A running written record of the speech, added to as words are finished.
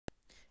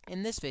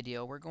In this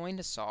video, we're going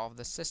to solve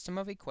the system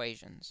of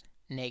equations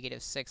negative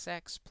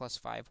 6x plus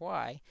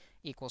 5y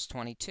equals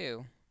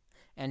 22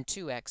 and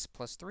 2x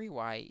plus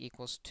 3y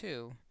equals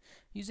 2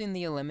 using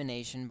the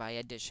elimination by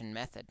addition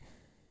method.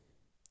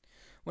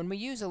 When we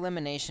use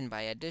elimination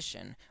by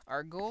addition,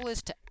 our goal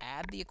is to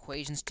add the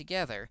equations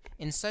together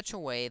in such a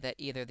way that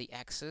either the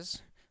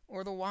x's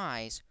or the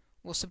y's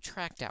will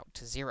subtract out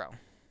to 0.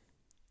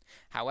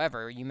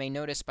 However, you may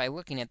notice by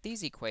looking at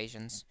these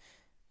equations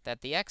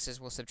that the x's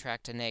will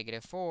subtract to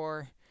negative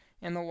 4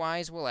 and the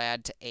y's will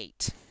add to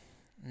 8,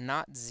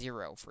 not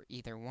 0 for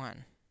either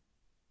one.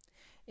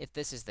 If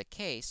this is the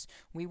case,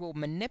 we will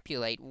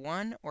manipulate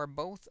one or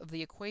both of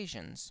the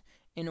equations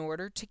in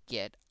order to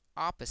get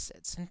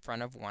opposites in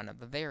front of one of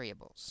the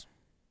variables.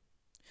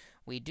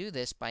 We do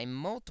this by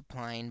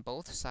multiplying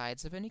both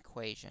sides of an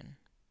equation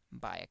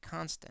by a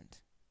constant.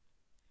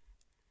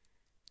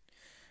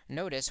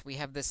 Notice we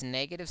have this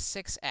negative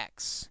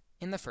 6x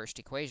in the first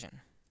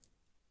equation.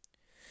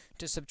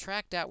 To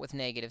subtract out with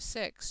negative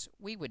 6,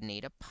 we would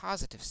need a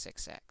positive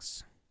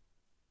 6x.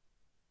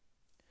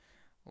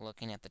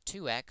 Looking at the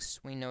 2x,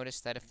 we notice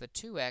that if the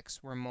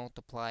 2x were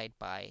multiplied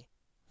by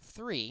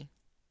 3,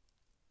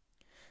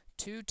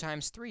 2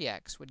 times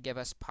 3x would give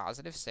us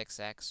positive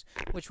 6x,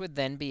 which would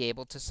then be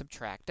able to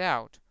subtract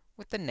out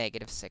with the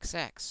negative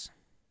 6x.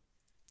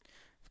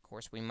 Of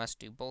course, we must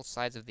do both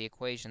sides of the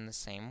equation the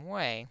same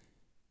way.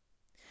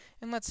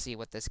 And let's see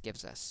what this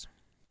gives us.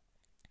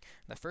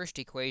 The first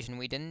equation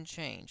we didn't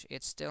change.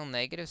 It's still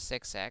negative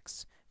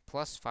 6x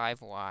plus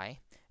 5y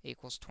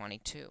equals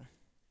 22.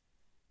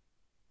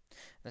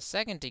 The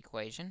second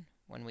equation,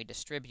 when we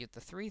distribute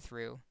the 3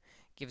 through,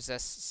 gives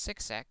us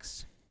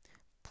 6x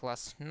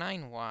plus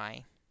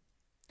 9y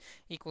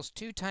equals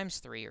 2 times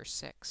 3, or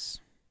 6.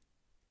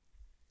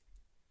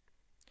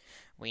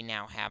 We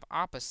now have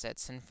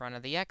opposites in front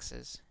of the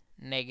x's,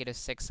 negative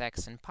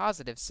 6x and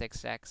positive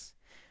 6x,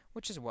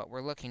 which is what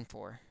we're looking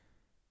for.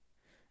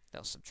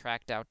 They'll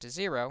subtract out to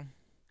 0,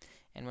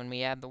 and when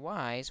we add the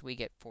y's, we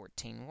get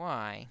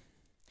 14y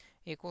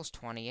equals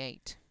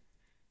 28.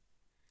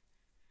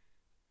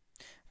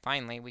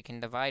 Finally, we can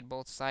divide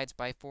both sides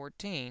by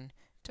 14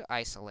 to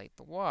isolate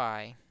the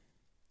y,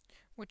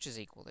 which is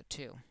equal to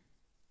 2.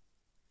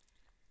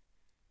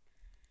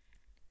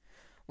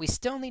 We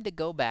still need to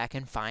go back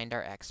and find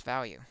our x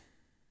value.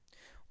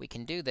 We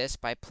can do this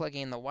by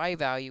plugging the y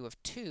value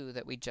of 2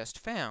 that we just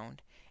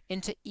found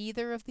into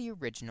either of the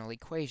original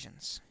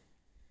equations.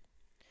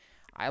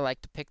 I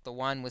like to pick the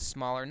one with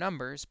smaller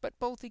numbers, but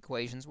both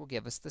equations will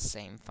give us the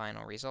same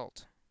final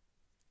result.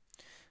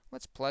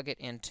 Let's plug it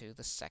into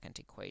the second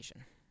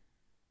equation.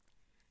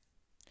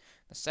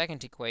 The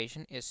second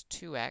equation is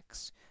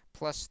 2x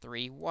plus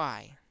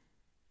 3y.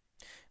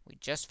 We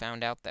just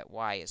found out that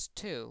y is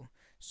 2,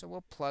 so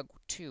we'll plug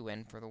 2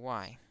 in for the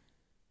y.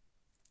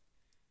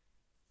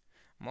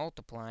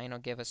 Multiplying will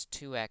give us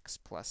 2x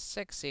plus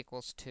 6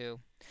 equals 2,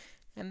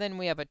 and then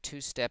we have a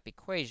two-step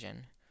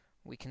equation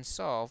we can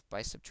solve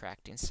by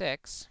subtracting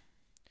 6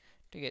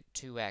 to get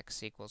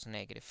 2x equals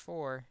negative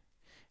 4,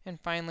 and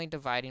finally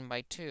dividing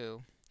by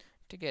 2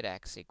 to get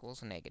x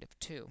equals negative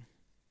 2.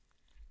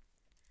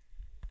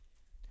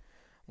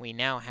 We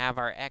now have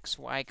our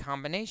x-y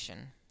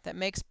combination that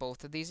makes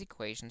both of these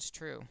equations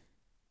true.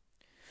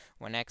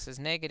 When x is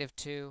negative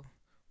 2,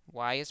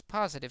 y is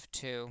positive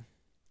 2,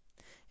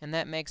 and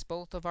that makes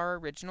both of our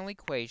original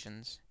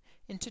equations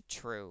into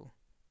true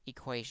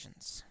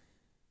equations.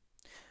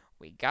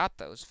 We got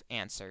those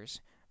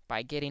answers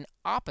by getting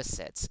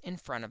opposites in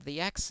front of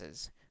the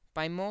x's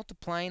by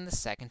multiplying the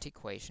second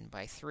equation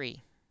by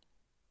 3.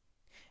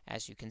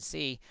 As you can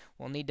see,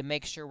 we'll need to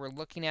make sure we're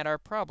looking at our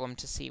problem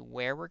to see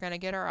where we're going to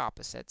get our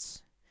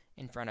opposites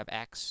in front of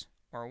x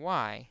or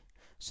y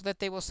so that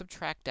they will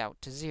subtract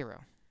out to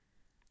 0.